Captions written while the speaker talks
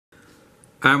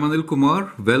I'm Anil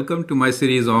Kumar. Welcome to my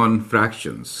series on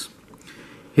fractions.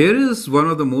 Here is one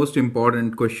of the most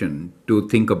important questions to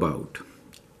think about.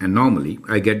 And normally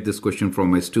I get this question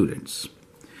from my students.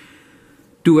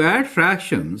 To add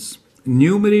fractions,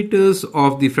 numerators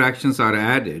of the fractions are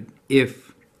added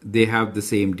if they have the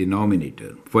same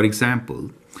denominator. For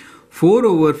example, 4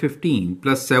 over 15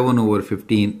 plus 7 over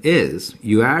 15 is,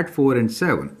 you add 4 and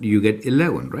 7, you get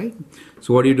 11, right?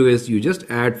 So what you do is you just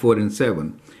add 4 and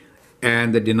 7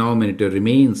 and the denominator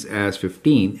remains as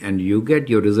 15 and you get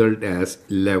your result as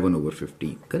 11 over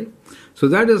 15, correct? So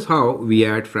that is how we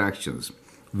add fractions.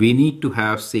 We need to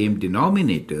have same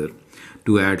denominator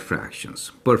to add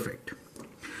fractions. Perfect.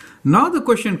 Now the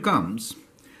question comes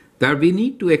that we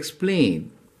need to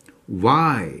explain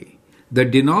why the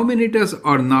denominators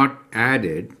are not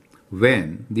added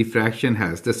when the fraction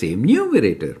has the same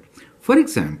numerator. For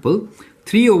example,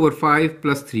 3 over 5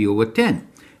 plus 3 over 10.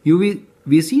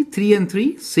 We see 3 and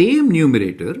 3, same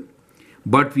numerator,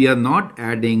 but we are not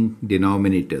adding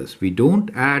denominators. We don't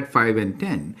add 5 and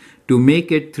 10 to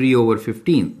make it 3 over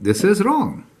 15. This is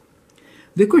wrong.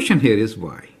 The question here is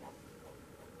why?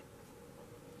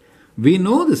 We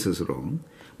know this is wrong,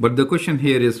 but the question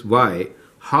here is why.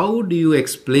 How do you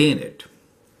explain it?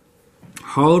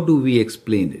 How do we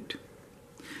explain it?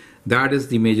 That is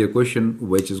the major question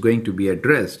which is going to be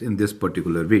addressed in this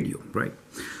particular video, right?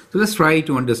 So let's try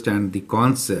to understand the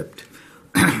concept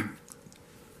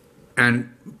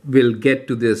and we'll get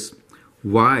to this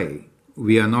why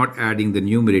we are not adding the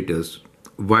numerators,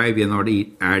 why we are not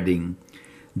adding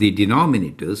the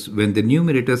denominators when the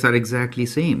numerators are exactly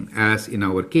same as in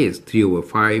our case 3 over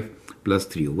 5 plus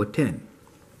 3 over 10.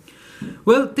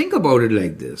 Well, think about it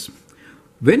like this.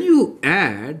 When you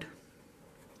add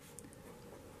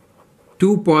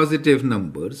two positive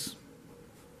numbers,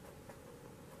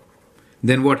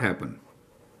 then what happened?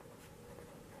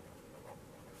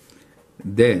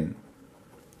 Then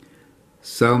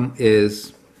sum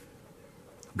is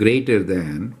greater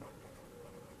than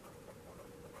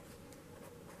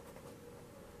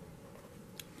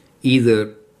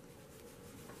either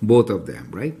both of them,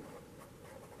 right?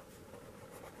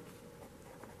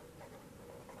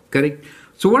 Correct?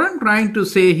 So what I'm trying to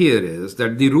say here is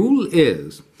that the rule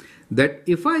is that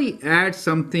if I add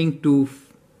something to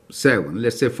 7,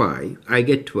 let's say 5, I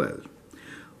get 12.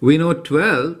 We know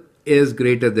 12 is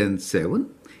greater than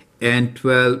 7 and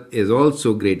 12 is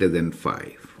also greater than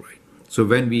 5, right? So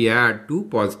when we add two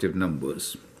positive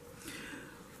numbers,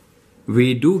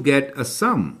 we do get a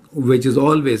sum which is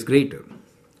always greater,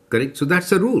 correct? So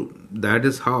that's a rule. That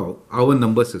is how our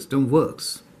number system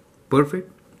works.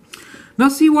 Perfect. Now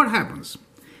see what happens.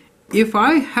 If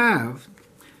I have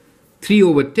 3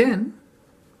 over 10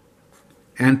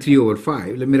 and 3 over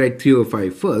 5, let me write 3 over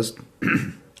 5 first,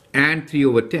 and 3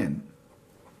 over 10.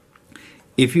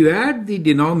 If you add the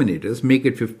denominators, make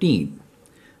it 15,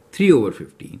 3 over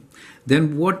 15,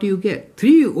 then what do you get?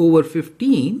 3 over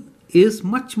 15 is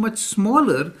much, much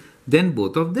smaller than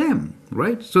both of them,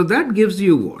 right? So that gives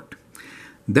you what?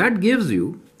 That gives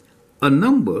you a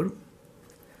number,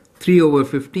 3 over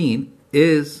 15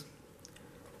 is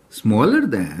smaller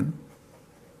than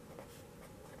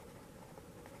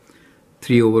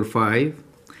 3 over 5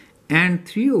 and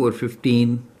 3 over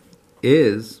 15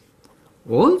 is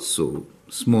also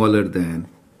smaller than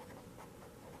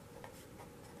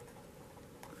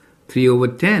 3 over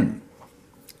 10,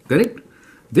 correct?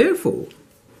 Therefore,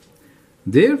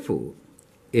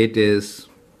 it is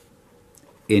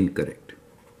incorrect,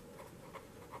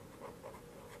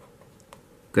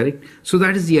 correct? So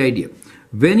that is the idea.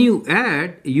 When you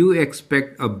add, you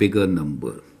expect a bigger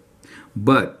number,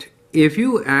 but if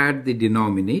you add the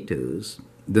denominators,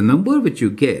 the number which you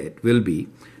get will be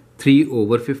 3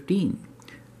 over 15.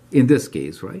 In this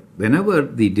case, right? Whenever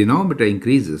the denominator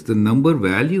increases, the number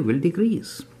value will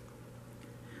decrease.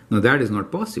 Now that is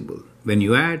not possible. When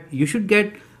you add, you should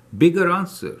get bigger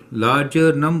answer,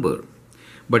 larger number.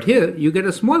 But here you get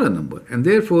a smaller number and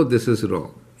therefore this is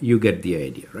wrong. You get the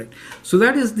idea, right? So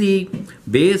that is the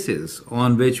basis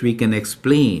on which we can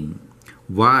explain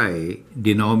why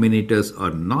denominators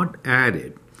are not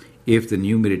added if the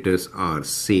numerators are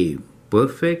same.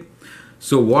 Perfect.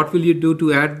 So what will you do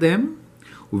to add them?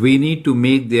 We need to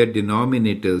make their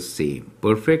denominators same.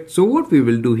 Perfect. So what we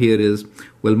will do here is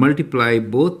we'll multiply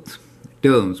both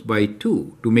terms by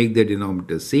 2 to make their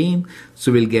denominators same.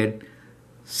 So we'll get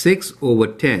 6 over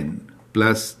 10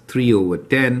 plus 3 over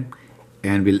 10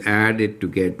 and we'll add it to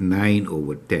get 9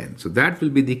 over 10. So that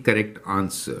will be the correct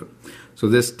answer. So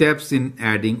the steps in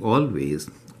adding always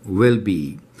will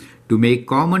be to make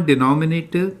common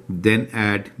denominator, then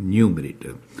add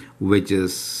numerator, which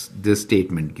is this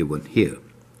statement given here.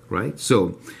 right?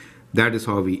 So that is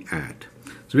how we add.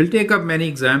 So we'll take up many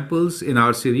examples in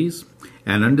our series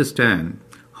and understand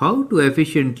how to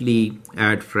efficiently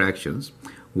add fractions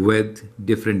with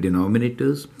different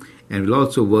denominators, and we'll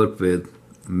also work with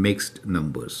mixed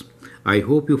numbers. I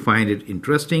hope you find it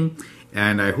interesting,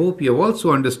 and I hope you have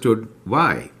also understood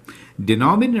why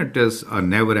denominators are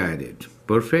never added.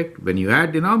 Perfect. When you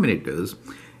add denominators,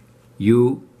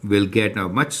 you will get a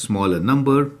much smaller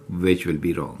number, which will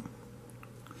be wrong.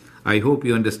 I hope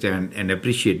you understand and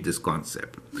appreciate this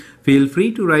concept. Feel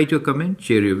free to write your comment,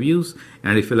 share your views,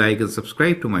 and if you like and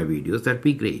subscribe to my videos, that'd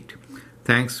be great.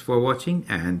 Thanks for watching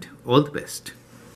and all the best.